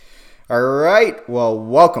All right, well,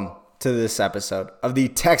 welcome to this episode of the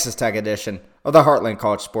Texas Tech edition of the Heartland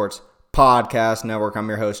College Sports Podcast Network. I'm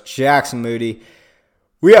your host, Jackson Moody.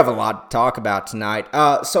 We have a lot to talk about tonight.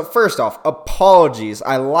 So first off, apologies.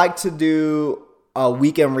 I like to do a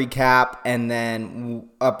weekend recap and then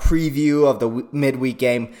a preview of the midweek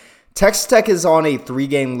game. Texas Tech is on a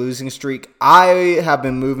 3-game losing streak. I have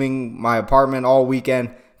been moving my apartment all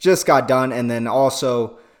weekend, just got done, and then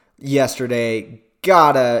also yesterday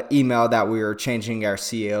got an email that we were changing our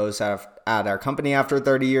CEOs at our company after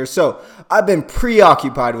 30 years. So I've been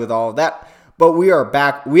preoccupied with all of that, but we are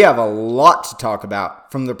back. We have a lot to talk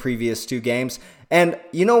about from the previous 2 games. And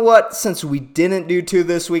you know what? Since we didn't do 2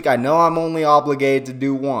 this week, I know I'm only obligated to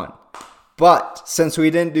do 1. But since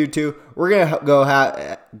we didn't do 2, we're going to go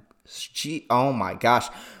oh my gosh.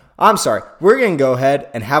 I'm sorry. We're going to go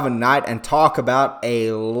ahead and have a night and talk about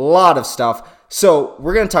a lot of stuff. So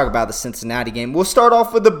we're going to talk about the Cincinnati game. We'll start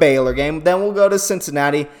off with the Baylor game. Then we'll go to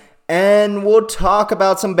Cincinnati. And we'll talk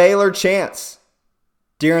about some Baylor chants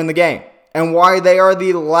during the game. And why they are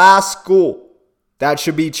the last school that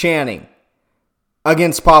should be chanting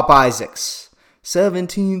against Pop Isaacs.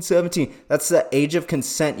 17. That's the age of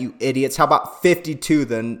consent, you idiots. How about 52,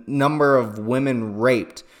 the number of women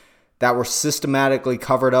raped that were systematically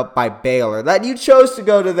covered up by Baylor, that you chose to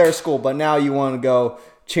go to their school, but now you want to go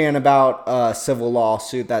chant about a civil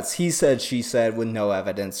lawsuit that's he said, she said with no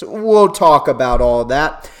evidence. We'll talk about all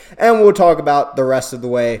that, and we'll talk about the rest of the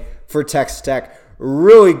way for Texas Tech.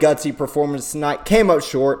 Really gutsy performance tonight. Came up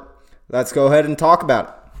short. Let's go ahead and talk about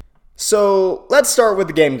it. So let's start with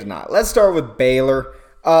the game tonight. Let's start with Baylor.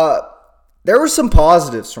 There were some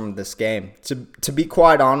positives from this game, to be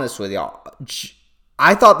quite honest with y'all.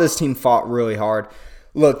 I thought this team fought really hard.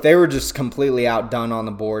 Look, they were just completely outdone on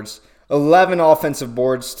the boards. 11 offensive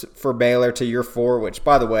boards for Baylor to your 4, which,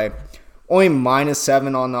 by the way, only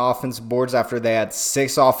 -7 on the offensive boards after they had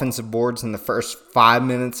 6 offensive boards in the first 5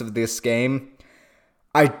 minutes of this game.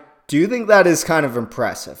 I do think that is kind of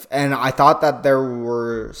impressive. And I thought that there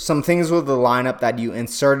were some things with the lineup that you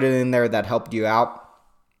inserted in there that helped you out.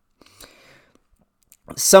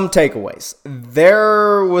 Some takeaways.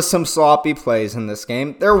 There was some sloppy plays in this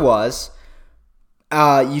game. There was.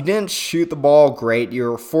 You didn't shoot the ball great. You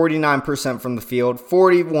were 49% from the field,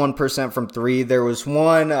 41% from 3. There was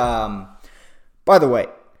one, by the way,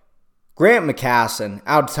 Grant McCassin,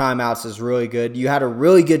 out of timeouts, is really good. You had a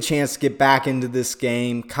really good chance to get back into this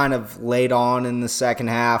game, kind of late on in the second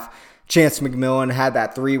half. Chance McMillan had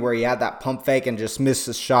that 3 where he had that pump fake and just missed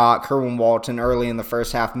a shot. Kerwin Walton early in the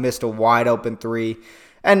first half missed a wide open 3.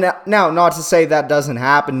 And now, not to say that doesn't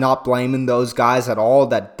happen, not blaming those guys at all.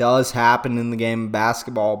 That does happen in the game of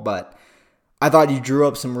basketball, but I thought you drew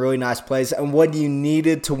up some really nice plays, and what you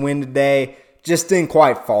needed to win today just didn't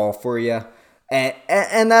quite fall for you.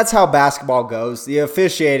 And that's how basketball goes. The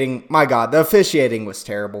officiating, my God, the officiating was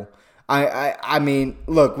terrible. I mean,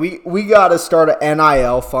 look, we got to start an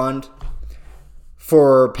NIL fund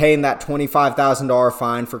for paying that $25,000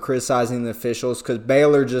 fine for criticizing the officials, because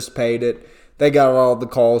Baylor just paid it. They got all the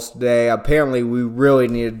calls today. Apparently, we really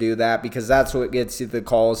need to do that because that's what gets you the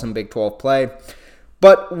calls in Big 12 play.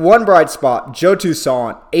 But one bright spot, Joe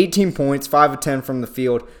Toussaint, 18 points, 5 of 10 from the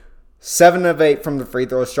field, 7 of 8 from the free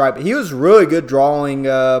throw stripe. He was really good drawing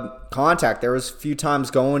contact. There was a few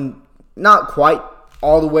times going not quite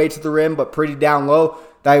all the way to the rim, but pretty down low,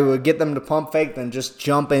 that he would get them to pump fake, then just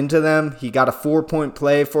jump into them. He got a 4-point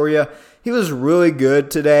play for you. He was really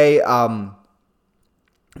good today.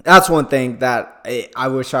 That's one thing that I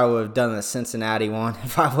wish I would have done the Cincinnati one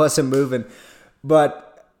if I wasn't moving.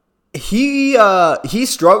 But he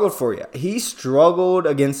struggled for you. He struggled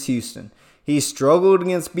against Houston. He struggled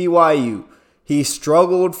against BYU. He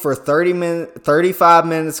struggled for 35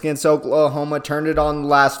 minutes against Oklahoma, turned it on the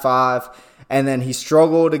last 5. And then he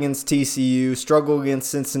struggled against TCU, struggled against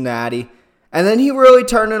Cincinnati. And then he really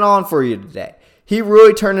turned it on for you today. He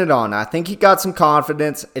really turned it on. I think he got some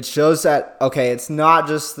confidence. It shows that, okay, it's not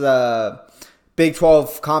just the Big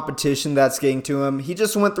 12 competition that's getting to him. He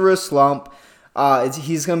just went through a slump.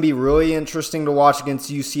 He's going to be really interesting to watch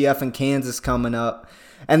against UCF and Kansas coming up.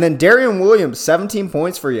 And then Darian Williams, 17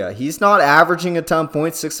 points for you. He's not averaging a ton of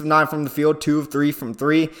points, 6 of 9 from the field, 2 of 3 from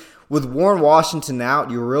 3. With Warren Washington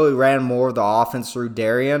out, you really ran more of the offense through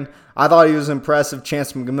Darian. I thought he was impressive.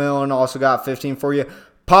 Chance McMillan also got 15 for you.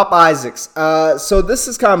 Pop Isaacs. So this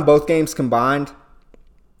is kind of both games combined.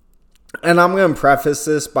 And I'm going to preface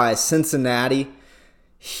this by Cincinnati.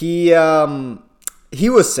 He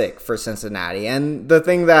was sick for Cincinnati. And the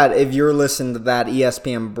thing that, if you're listening to that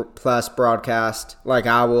ESPN Plus broadcast like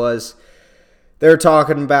I was, They're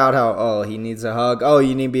talking about how, oh, he needs a hug. Oh,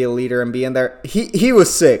 you need to be a leader and be in there. He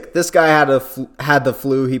was sick. This guy had the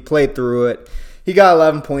flu. He played through it. He got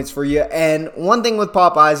 11 points for you. And one thing with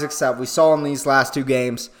Pop Isaacs that we saw in these last 2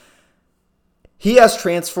 games, he has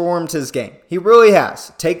transformed his game. He really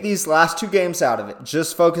has. Take these last 2 games out of it.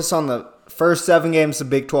 Just focus on the first 7 games of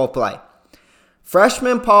Big 12 play.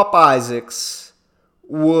 Freshman Pop Isaacs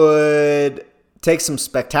would take some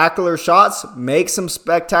spectacular shots, make some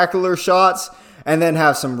spectacular shots, and then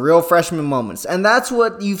have some real freshman moments. And that's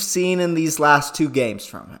what you've seen in these last 2 games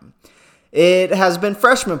from him. It has been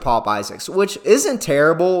freshman Pop Isaacs, which isn't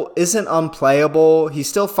terrible, isn't unplayable. He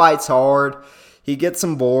still fights hard. He gets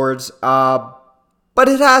some boards. But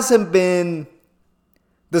it hasn't been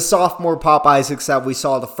the sophomore Pop Isaacs that we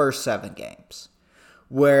saw the first 7 games,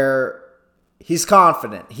 where he's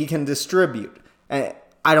confident. He can distribute. And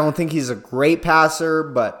I don't think he's a great passer,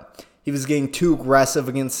 but he was getting too aggressive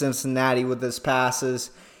against Cincinnati with his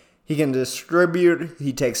passes. He can distribute.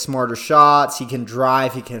 He takes smarter shots. He can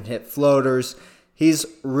drive. He can hit floaters. He's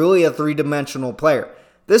really a 3-dimensional player.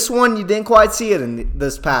 This one, you didn't quite see it in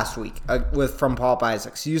this past week from Pop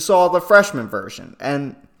Isaacs. You saw the freshman version,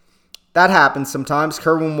 and that happens sometimes.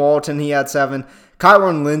 Kerwin Walton, he had 7.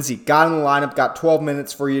 KyeRon Lindsay got in the lineup, got 12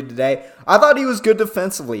 minutes for you today. I thought he was good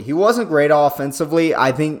defensively. He wasn't great offensively.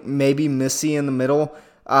 I think maybe Missy in the middle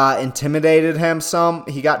intimidated him some.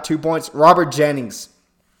 He got 2 points. Robert Jennings.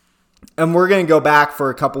 And we're going to go back for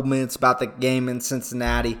a couple minutes about the game in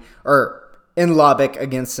Cincinnati, or in Lubbock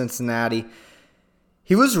against Cincinnati.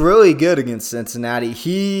 He was really good against Cincinnati.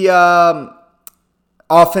 He,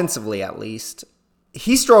 offensively at least,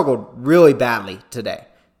 he struggled really badly today.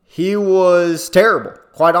 He was terrible,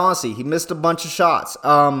 quite honestly. He missed a bunch of shots.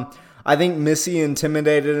 I think Missy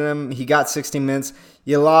intimidated him. He got 60 minutes.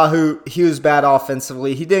 Yelahu, he was bad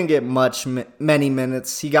offensively. He didn't get many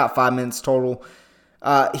minutes. He got 5 minutes total.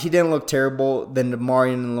 He didn't look terrible. Then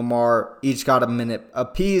Demarion and Lamar each got a minute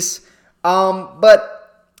apiece.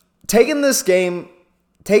 But taking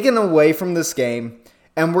away from this game,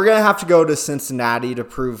 and we're going to have to go to Cincinnati to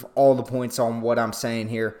prove all the points on what I'm saying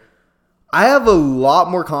here. I have a lot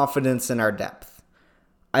more confidence in our depth.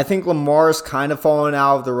 I think Lamar's kind of fallen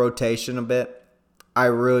out of the rotation a bit. I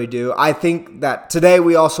really do. I think that today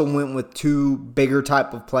we also went with 2 bigger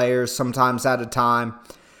type of players, sometimes at a time,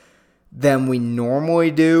 than we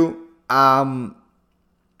normally do. I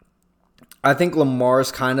think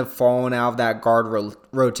Lamar's kind of fallen out of that guard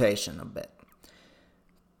rotation a bit.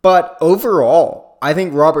 But overall, I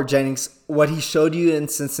think Robert Jennings, what he showed you in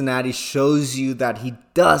Cincinnati shows you that he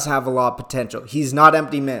does have a lot of potential. He's not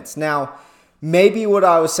empty minutes. Now, maybe what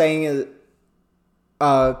I was saying is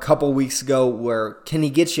a couple weeks ago, where can he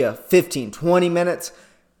get you 15, 20 minutes?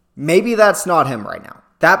 Maybe that's not him right now.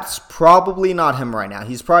 That's probably not him right now.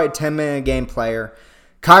 He's probably a 10-minute game player.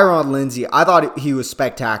 KyeRon Lindsay, I thought he was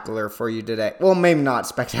spectacular for you today. Well, maybe not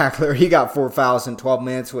spectacular. He got 4 fouls in 12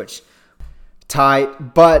 minutes, which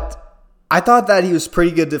tight. But I thought that he was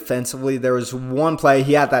pretty good defensively. There was one play.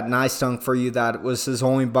 He had that nice dunk for you that was his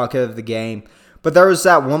only bucket of the game. But there was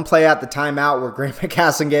that one play at the timeout where Grant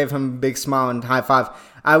McCassin gave him a big smile and high five.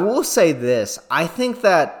 I will say this. I think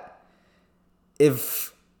that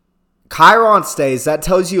if KyeRon stays, that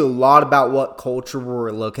tells you a lot about what culture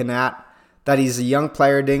we're looking at. That he's a young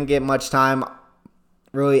player, didn't get much time,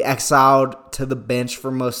 really exiled to the bench for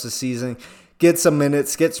most of the season. Gets some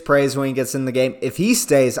minutes, gets praise when he gets in the game. If he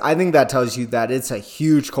stays, I think that tells you that it's a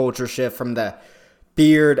huge culture shift from the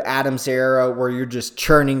Beard, Adams era where you're just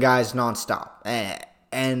churning guys nonstop.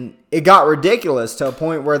 And it got ridiculous to a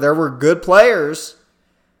point where there were good players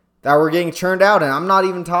that were getting churned out. And I'm not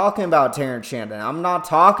even talking about Terrence Shannon. I'm not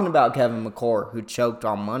talking about Kevin McCord, who choked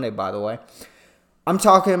on Monday, by the way. I'm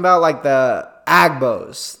talking about like the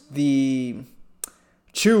Agbos, the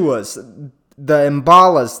Chuas, the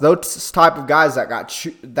Imbalas, those type of guys that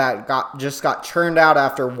got churned out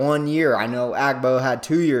after 1 year. I know Agbo had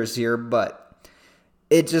 2 years here, but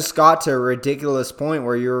it just got to a ridiculous point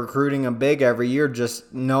where you're recruiting a big every year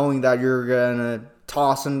just knowing that you're going to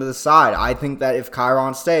toss him to the side. I think that if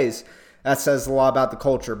KyeRon stays, that says a lot about the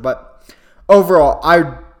culture. But overall,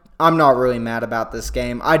 I'm not really mad about this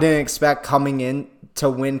game. I didn't expect to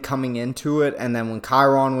win coming into it, and then when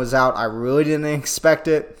KyeRon was out, I really didn't expect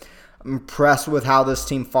it. I'm impressed with how this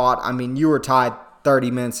team fought. I mean, you were tied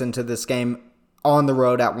 30 minutes into this game on the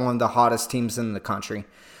road at one of the hottest teams in the country.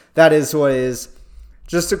 That is what it is.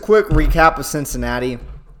 Just a quick recap of Cincinnati.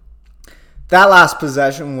 That last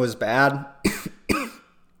possession was bad.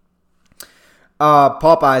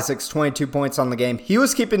 Pop Isaacs, 22 points on the game. He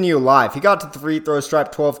was keeping you alive. He got to the free throw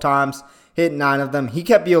stripe 12 times, hit 9 of them. He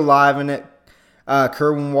kept you alive in it.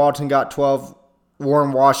 Kerwin Walton got 12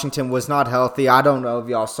 Warren Washington was not healthy. I don't know if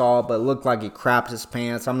y'all saw, but it looked like he crapped his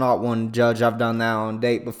pants. I'm not one to judge. I've done that on a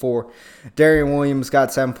date before. Darian Williams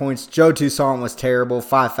got 7 points. Joe Toussaint was terrible.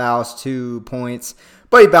 5 fouls, 2 points.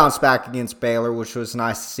 But he bounced back against Baylor, which was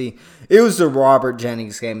nice to see. It was the Robert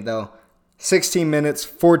Jennings game, though. 16 minutes,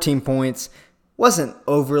 14 points. Wasn't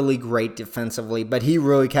overly great defensively, but he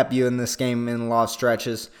really kept you in this game in a lot of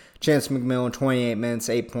stretches. Chance McMillan, 28 minutes,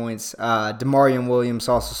 8 points. DeMarion Williams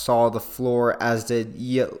also saw the floor, as did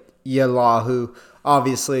Yelahu.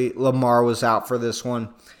 Obviously, Lamar was out for this one.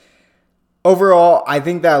 Overall, I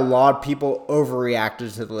think that a lot of people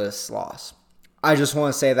overreacted to this loss. I just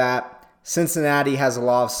want to say that Cincinnati has a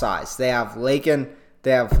lot of size. They have Lakin,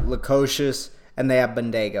 they have Lukosius, and they have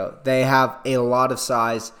Bendago. They have a lot of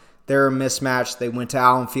size. They're a mismatch. They went to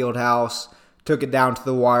Allen Fieldhouse, took it down to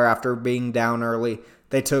the wire after being down early.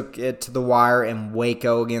 They took it to the wire in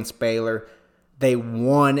Waco against Baylor. They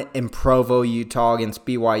won in Provo, Utah against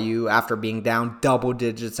BYU after being down double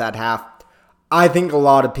digits at half. I think a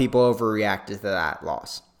lot of people overreacted to that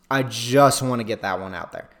loss. I just want to get that one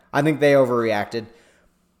out there. I think they overreacted.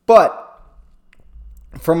 But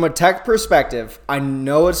from a Tech perspective, I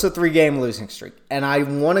know it's a 3-game losing streak. And I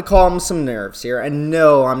want to calm some nerves here. And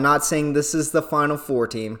no, I'm not saying this is the Final Four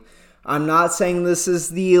team. I'm not saying this is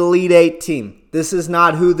the Elite 8 team. This is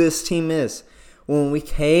not who this team is. When we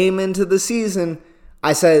came into the season,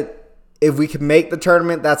 I said, if we could make the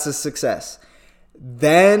tournament, that's a success.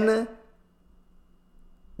 Then,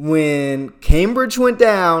 when Cambridge went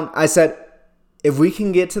down, I said, if we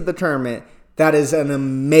can get to the tournament, that is an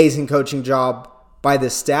amazing coaching job by the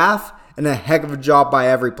staff and a heck of a job by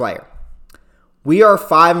every player. We are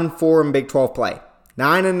 5-4 in Big 12 play.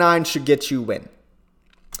 9-9 should get you a win.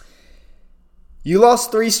 You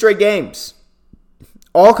lost 3 straight games,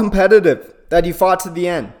 all competitive, that you fought to the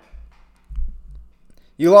end.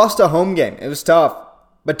 You lost a home game. It was tough,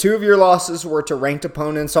 but 2 of your losses were to ranked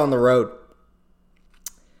opponents on the road.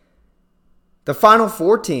 The Final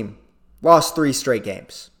Four team lost 3 straight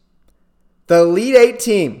games. The Elite 8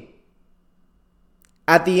 team,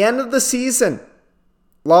 at the end of the season,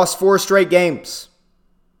 lost 4 straight games.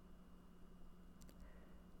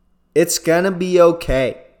 It's going to be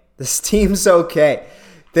okay. This team's okay.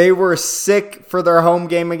 They were sick for their home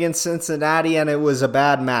game against Cincinnati, and it was a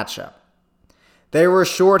bad matchup. They were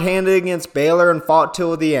shorthanded against Baylor and fought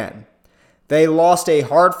till the end. They lost a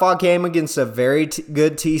hard-fought game against a very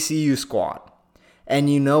good TCU squad. And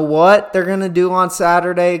you know what they're going to do on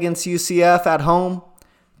Saturday against UCF at home?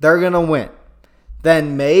 They're going to win.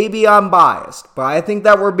 Then maybe I'm biased, but I think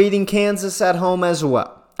that we're beating Kansas at home as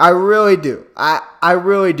well. I really do. I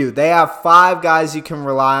really do. They have 5 guys you can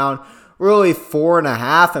rely on. Really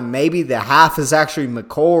 4.5, and maybe the half is actually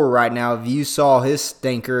McCullough right now. If you saw his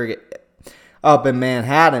stinker up in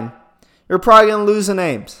Manhattan, you're probably going to lose the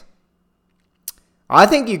names. I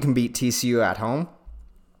think you can beat TCU at home.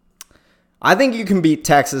 I think you can beat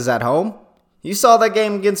Texas at home. You saw that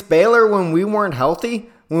game against Baylor when we weren't healthy,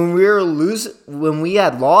 when we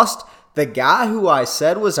had lost. The guy who I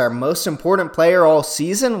said was our most important player all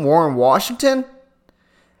season, Warren Washington,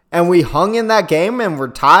 and we hung in that game and were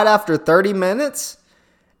tied after 30 minutes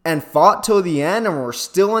and fought till the end and we're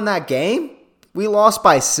still in that game? We lost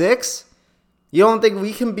by 6? You don't think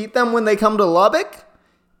we can beat them when they come to Lubbock?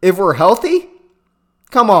 If we're healthy?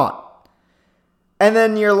 Come on. And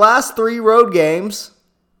then your last 3 road games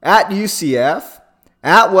at UCF,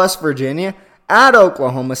 at West Virginia, at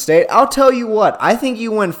Oklahoma State, I'll tell you what, I think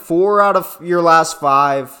you win 4 out of your last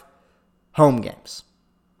 5 home games.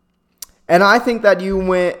 And I think that you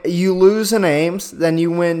lose in Ames, then you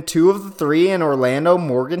win 2 of the 3 in Orlando,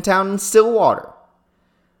 Morgantown, and Stillwater.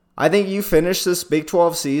 I think you finish this Big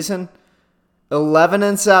 12 season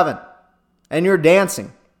 11-7, and you're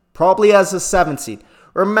dancing, probably as a 7 seed.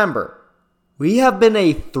 Remember, we have been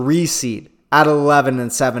a 3 seed at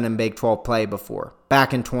 11-7 in Big 12 play before,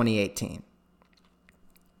 back in 2018.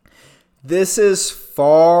 This is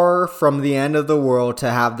far from the end of the world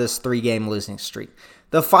to have this 3-game losing streak.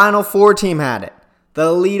 The Final Four team had it. The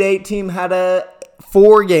Elite 8 team had a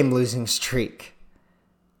 4-game losing streak.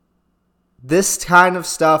 This kind of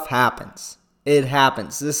stuff happens. It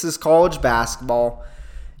happens. This is college basketball.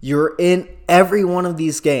 You're in every one of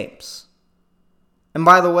these games. And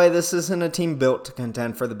by the way, this isn't a team built to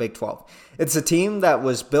contend for the Big 12. It's a team that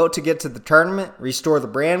was built to get to the tournament, restore the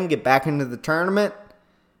brand, get back into the tournament,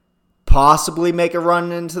 possibly make a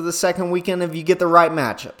run into the second weekend if you get the right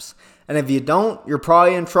matchups. And if you don't, you're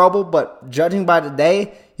probably in trouble. But judging by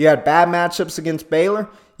today, you had bad matchups against Baylor.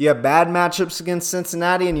 You have bad matchups against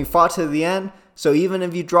Cincinnati, and you fought to the end. So even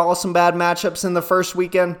if you draw some bad matchups in the first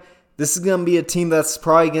weekend, This is going to be a team that's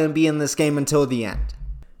probably going to be in this game until the end.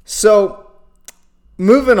 So,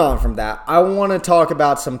 moving on from that, I want to talk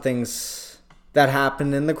about some things that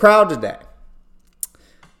happened in the crowd today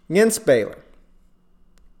against Baylor.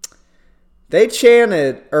 They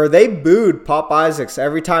booed Pop Isaacs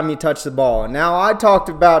every time he touched the ball. And now I talked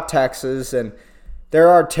about Texas and their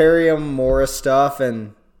Arterium Morris stuff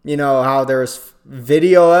and, how there's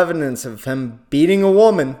video evidence of him beating a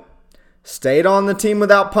woman, stayed on the team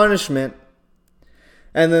without punishment,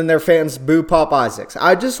 and then their fans boo Pop Isaacs.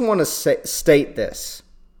 I just want to state this.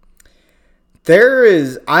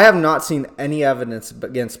 I have not seen any evidence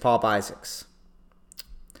against Pop Isaacs.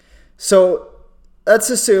 So,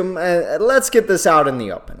 let's assume, let's get this out in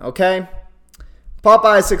the open, okay? Pop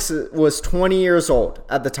Isaacs was 20 years old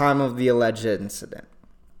at the time of the alleged incident.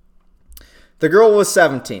 The girl was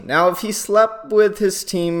 17. Now, if he slept with his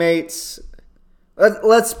teammates,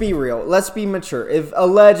 let's be real. Let's be mature. If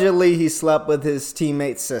allegedly he slept with his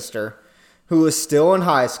teammate's sister, who was still in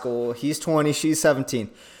high school, he's 20, she's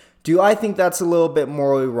 17. Do I think that's a little bit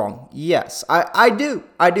morally wrong? Yes, I do.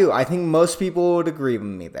 I think most people would agree with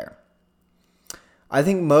me there. I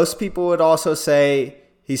think most people would also say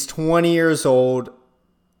he's 20 years old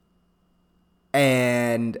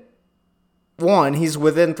and, one, he's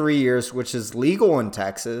within 3 years, which is legal in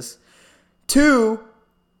Texas. 2,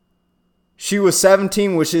 she was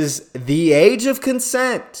 17, which is the age of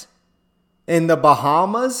consent. In the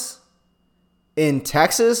Bahamas, in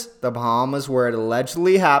Texas, the Bahamas where it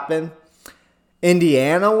allegedly happened,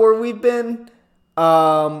 Indiana where we've been,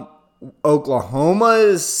 Oklahoma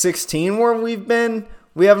is 16 where we've been.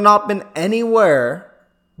 We have not been anywhere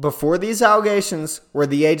before these allegations where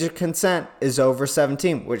the age of consent is over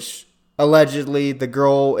 17, which allegedly the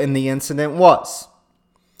girl in the incident was.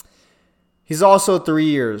 He's also 3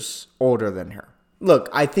 years older than her. Look,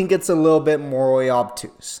 I think it's a little bit morally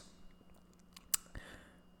obtuse.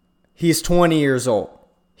 He's 20 years old.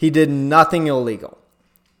 He did nothing illegal.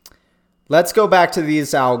 Let's go back to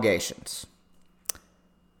these allegations.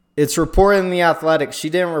 It's reported in The Athletic she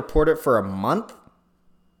didn't report it for a month.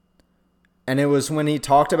 And it was when he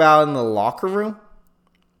talked about it in the locker room.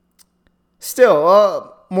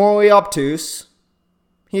 Still, morally obtuse.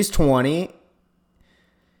 He's 20.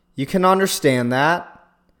 You can understand that.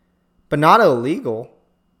 But not illegal.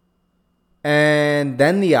 And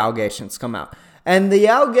then the allegations come out. And the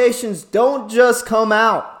allegations don't just come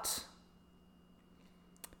out.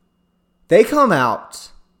 They come out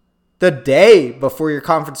the day before your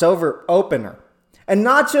conference opener. And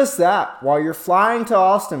not just that, while you're flying to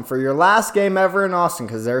Austin for your last game ever in Austin,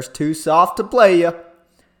 because there's too soft to play you,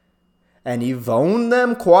 and you've owned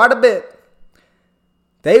them quite a bit,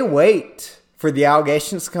 they wait for the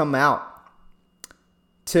allegations to come out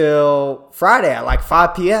till Friday at like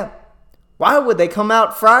 5 p.m. Why would they come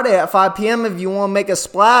out Friday at 5 p.m. if you want to make a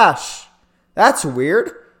splash? That's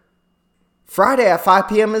weird. Friday at 5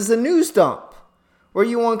 p.m. is the news dump, where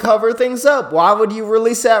you want to cover things up. Why would you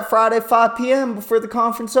release that Friday 5 p.m. before the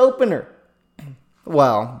conference opener?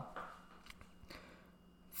 Well,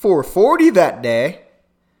 4:40 that day,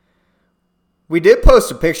 we did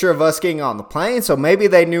post a picture of us getting on the plane, so maybe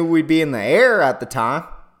they knew we'd be in the air at the time.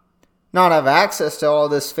 Not have access to all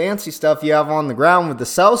this fancy stuff you have on the ground with the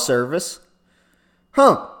cell service.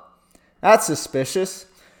 That's suspicious.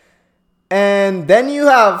 And then you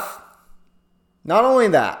have, not only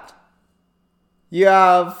that, you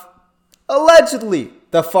have allegedly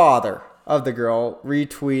the father of the girl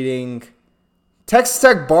retweeting Texas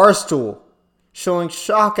Tech Barstool, showing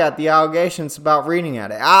shock at the allegations about reading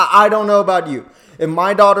at it. I don't know about you. If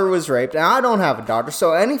my daughter was raped, and I don't have a daughter,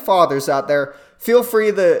 so any fathers out there, feel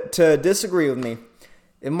free to disagree with me.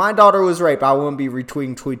 If my daughter was raped, I wouldn't be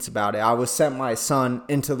retweeting tweets about it. I would send my son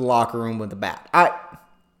into the locker room with a bat. I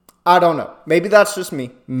don't know. Maybe that's just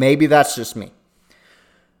me.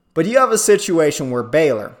 But you have a situation where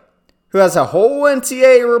Baylor, who has a whole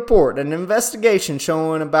NCAA report, an investigation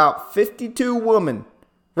showing about 52 women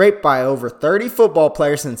raped by over 30 football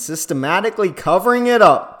players and systematically covering it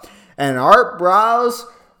up. And Art Browse,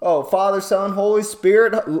 Father, Son, Holy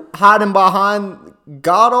Spirit, hiding behind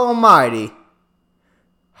God Almighty,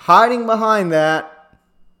 hiding behind that,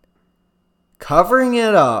 covering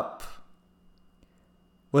it up,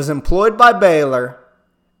 was employed by Baylor,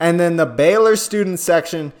 and then the Baylor student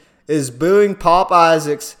section is booing Pop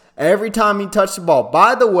Isaacs every time he touched the ball.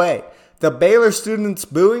 By the way, the Baylor students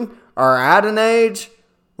booing are at an age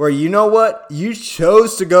where, you know what? You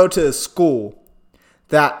chose to go to a school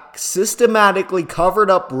that systematically covered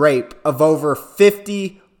up rape of over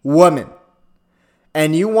 50 women.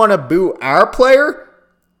 And you want to boo our player?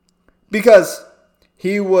 Because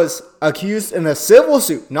He was accused in a civil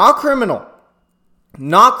suit, not criminal.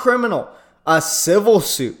 Not criminal. A civil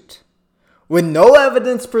suit. With no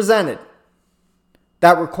evidence presented.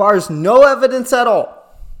 That requires no evidence at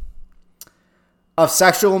all of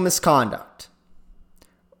sexual misconduct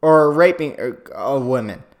or raping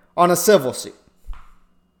women on a civil suit.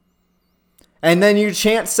 And then you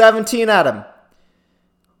chant 17 at him.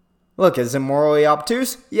 Look, is it morally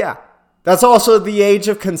obtuse? Yeah. That's also the age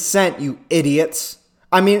of consent, you idiots.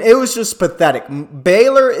 I mean, it was just pathetic.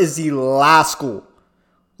 Baylor is the last school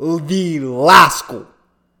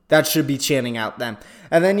that should be chanting out them.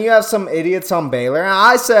 And then you have some idiots on Baylor. And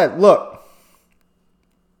I said, look,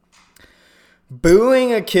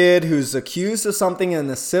 booing a kid who's accused of something in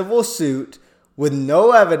a civil suit with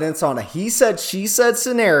no evidence on a he said, she said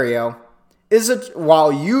scenario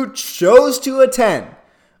while you chose to attend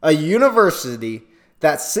a university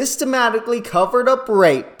that systematically covered up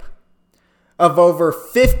rape of over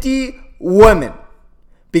 50 women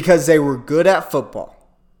because they were good at football.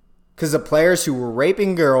 Because the players who were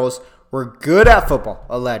raping girls were good at football,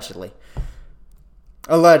 allegedly.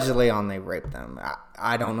 Allegedly they raped them.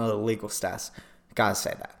 I don't know the legal stats. Gotta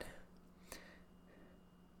say that.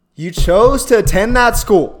 You chose to attend that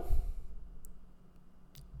school.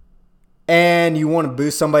 And you want to boo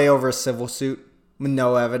somebody over a civil suit with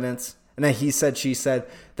no evidence. And then he said, she said,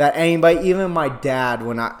 that anybody, even my dad,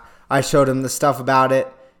 when I showed him the stuff about it,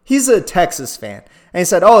 he's a Texas fan. And he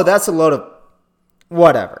said, oh, that's a load of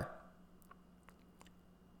whatever.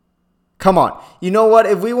 Come on. You know what?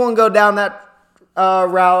 If we want to go down that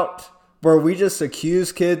route where we just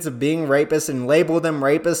accuse kids of being rapists and label them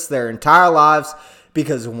rapists their entire lives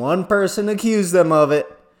because one person accused them of it,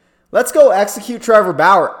 let's go execute Trevor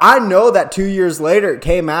Bauer. I know that 2 years later it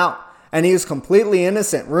came out and he was completely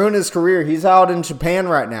innocent. Ruined his career. He's out in Japan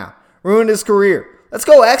right now. Ruined his career. Let's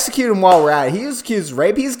go execute him while we're at it. He was accused of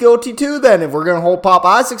rape. He's guilty too then if we're going to hold Pop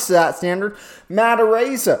Isaacs to that standard. Matt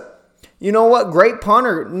Araiza. You know what? Great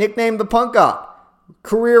punter. Nicknamed the Punt God.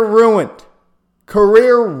 Career ruined.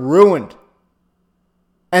 Career ruined.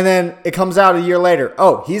 And then it comes out a year later.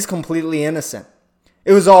 Oh, he's completely innocent.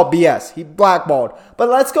 It was all BS. He blackballed. But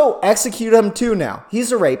let's go execute him too now.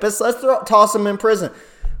 He's a rapist. Let's toss him in prison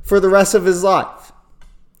for the rest of his life.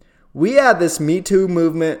 We had this Me Too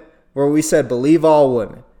movement where we said believe all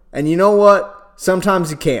women. And you know what?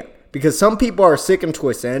 Sometimes you can't. Because some people are sick and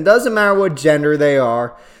twisted. And it doesn't matter what gender they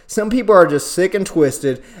are. Some people are just sick and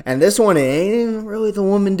twisted. And this one, it ain't even really the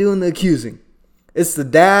woman doing the accusing. It's the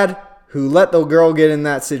dad who let the girl get in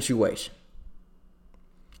that situation.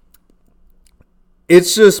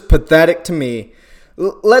 It's just pathetic to me.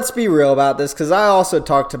 Let's be real about this, because I also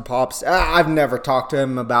talked to Pop's. I've never talked to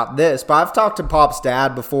him about this, but I've talked to Pop's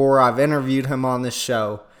dad before. I've interviewed him on this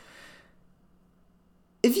show.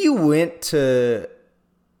 If you went to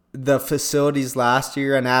the facilities last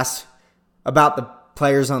year and asked about the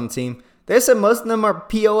players on the team, they said most of them are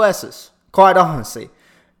POSs, quite honestly.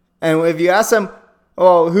 And if you ask them,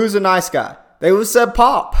 oh, who's a nice guy? They would have said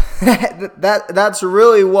Pop. That's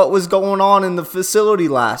really what was going on in the facility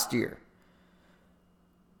last year.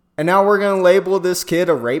 And now we're going to label this kid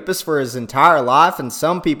a rapist for his entire life. And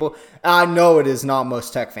some people, I know it is not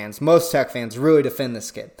most Tech fans. Most Tech fans really defend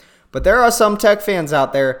this kid. But there are some Tech fans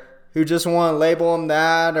out there who just want to label him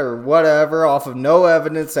that or whatever off of no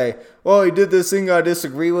evidence. Say, well, he did this thing I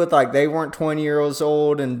disagree with. Like they weren't 20 years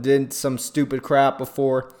old and did some stupid crap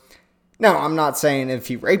before. Now, I'm not saying if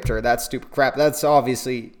he raped her, that's stupid crap. That's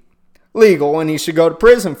obviously legal and he should go to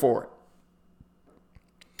prison for it.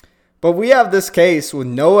 But we have this case with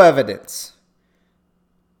no evidence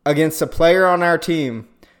against a player on our team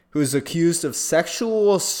who is accused of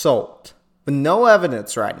sexual assault. With no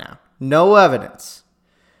evidence right now. No evidence.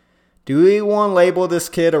 Do we want to label this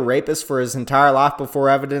kid a rapist for his entire life before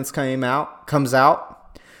evidence comes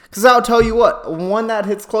out? Because I'll tell you what, one that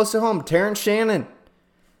hits close to home, Terrence Shannon.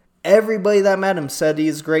 Everybody that met him said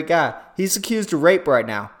he's a great guy. He's accused of rape right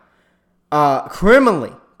now.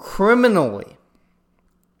 Criminally.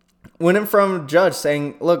 Went in front of a judge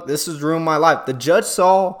saying, look, this has ruined my life. The judge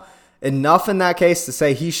saw enough in that case to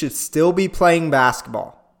say he should still be playing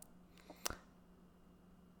basketball.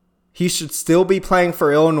 He should still be playing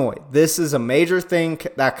for Illinois. This is a major thing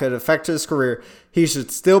that could affect his career. He should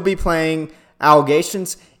still be playing.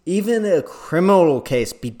 Allegations, even a criminal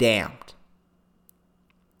case, be damned.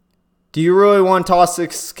 Do you really want to toss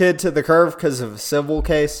this kid to the curb because of a civil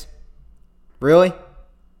case? Really?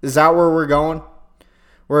 Is that where we're going?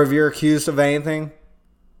 Where if you're accused of anything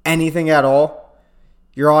at all,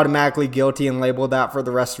 you're automatically guilty and labeled that for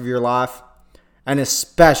the rest of your life? And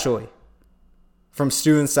especially from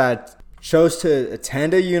students that chose to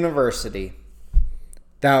attend a university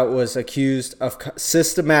that was accused of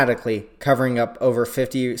systematically covering up over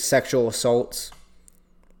 50 sexual assaults.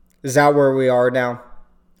 Is that where we are now?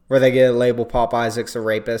 Where they get to label Pop Isaacs a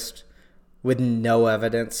rapist with no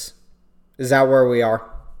evidence? Is that where we are?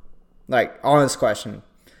 Like, honest question.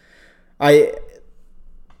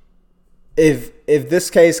 If this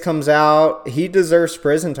case comes out, he deserves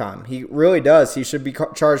prison time. He really does. He should be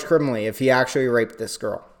charged criminally if he actually raped this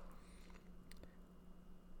girl.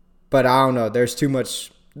 But I don't know. There's too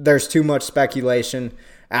much speculation.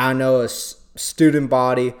 I don't know, a student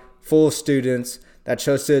body full of students that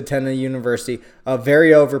chose to attend a university, a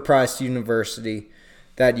very overpriced university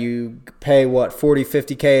that you pay,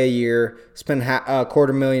 $40,000-$50,000 a year, spend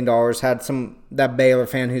 $250,000. Had that Baylor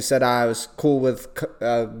fan who said I was cool with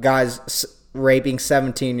guys raping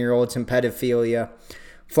 17-year-olds and pedophilia,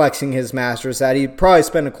 flexing his masters that he'd probably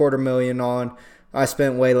spend $250,000 on. I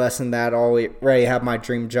spent way less than that. Already have my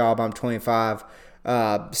dream job. I'm 25.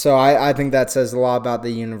 So I think that says a lot about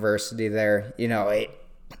the university there.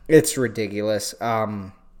 It's ridiculous.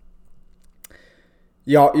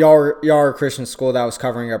 Y'all are a Christian school that was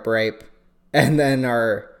covering up rape, and then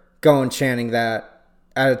are chanting that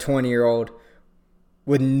at a 20-year-old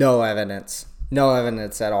with no evidence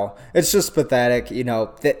at all. It's just pathetic.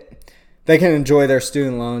 They can enjoy their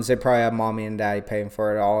student loans. They probably have mommy and daddy paying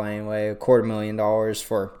for it all anyway. $250,000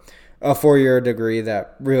 for a 4-year degree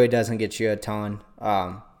that really doesn't get you a ton.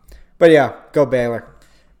 But yeah, go Baylor.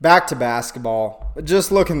 Back to basketball.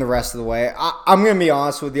 Just looking the rest of the way. I'm going to be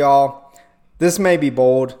honest with y'all. This may be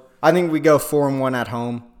bold. I think we go 4-1 at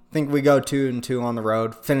home. I think we go 2-2 on the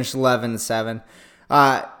road. Finish 11-7.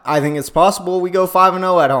 I think it's possible we go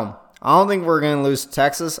 5-0 at home. I don't think we're going to lose to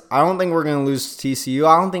Texas. I don't think we're going to lose to TCU.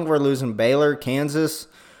 I don't think we're losing Baylor, Kansas,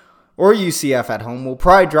 or UCF at home. We'll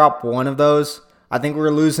probably drop one of those. I think we're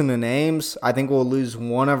losing to Ames. I think we'll lose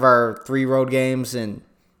one of our 3 road games in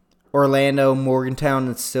Orlando, Morgantown,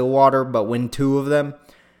 and Stillwater, but win 2 of them.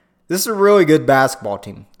 This is a really good basketball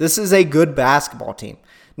team. This is a good basketball team.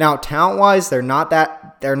 Now, talent-wise, they're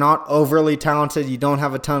not overly talented. You don't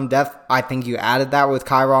have a ton of depth. I think you added that with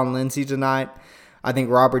KyeRon Lindsay tonight. I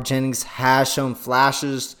think Robert Jennings has shown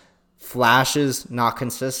flashes, not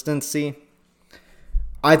consistency.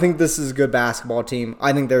 I think this is a good basketball team.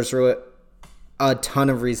 I think there's really a ton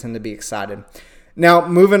of reason to be excited. Now,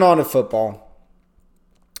 moving on to football.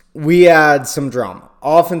 We had some drama.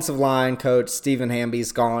 Offensive line coach Stephen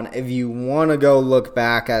Hamby's gone. If you want to go look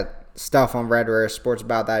back at stuff on Red Rare Sports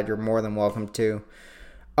about that, you're more than welcome to.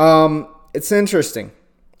 It's interesting.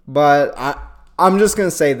 But I'm just going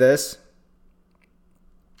to say this.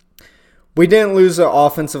 We didn't lose an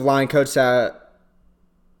offensive line coach that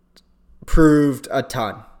proved a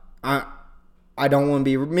ton. I don't want to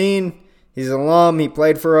be mean. He's an alum. He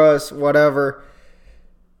played for us, whatever.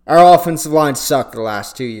 Our offensive line sucked the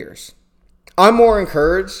last 2 years. I'm more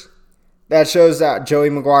encouraged. That shows that Joey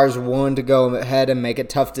McGuire's willing to go ahead and make a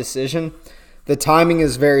tough decision. The timing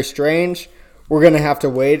is very strange. We're going to have to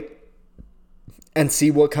wait and see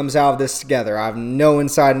what comes out of this together. I have no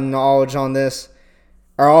inside knowledge on this.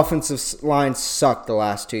 Our offensive line sucked the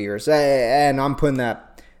last 2 years. And I'm putting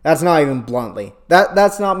that's not even bluntly.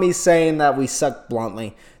 That's not me saying that we sucked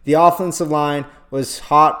bluntly. The offensive line was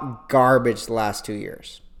hot garbage the last 2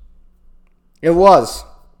 years. It was.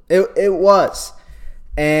 It was.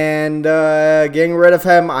 And getting rid of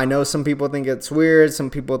him, I know some people think it's weird.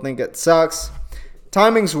 Some people think it sucks.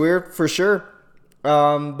 Timing's weird, for sure.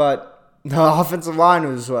 But the offensive line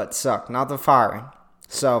was what sucked, not the firing.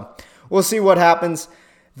 So we'll see what happens.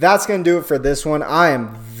 That's going to do it for this one. I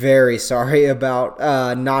am very sorry about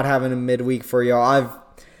not having a midweek for y'all. I've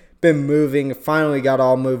been moving. Finally got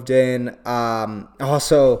all moved in.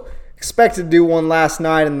 Also expected to do one last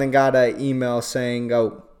night and then got an email saying,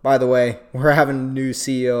 oh, by the way, we're having a new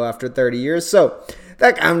CEO after 30 years. So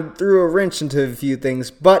that kind of threw a wrench into a few things.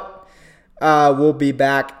 But we'll be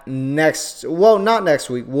back next. Well, not next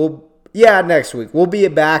week. Next week. We'll be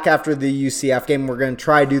back after the UCF game. We're going to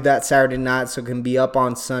try to do that Saturday night so it can be up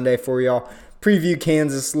on Sunday for y'all. Preview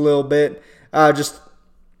Kansas a little bit. Just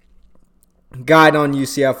guide on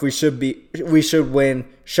UCF. We should win.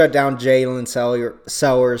 Shut down Jalen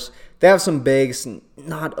Sellers. They have some bigs,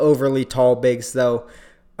 not overly tall bigs though.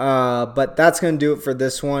 But that's going to do it for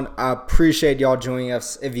this one. I appreciate y'all joining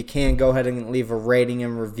us. If you can, go ahead and leave a rating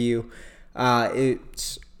and review.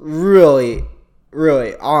 It's really,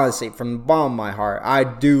 honestly, from the bottom of my heart, I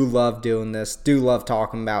do love doing this. Do love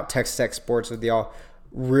talking about Texas Tech sports with y'all.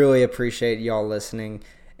 Really appreciate y'all listening.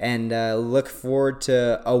 And look forward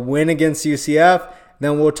to a win against UCF.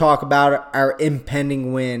 Then we'll talk about our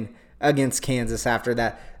impending win against Kansas after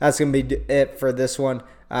that. That's going to be it for this one.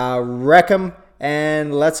 Wreck 'em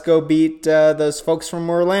and let's go beat those folks from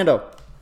Orlando.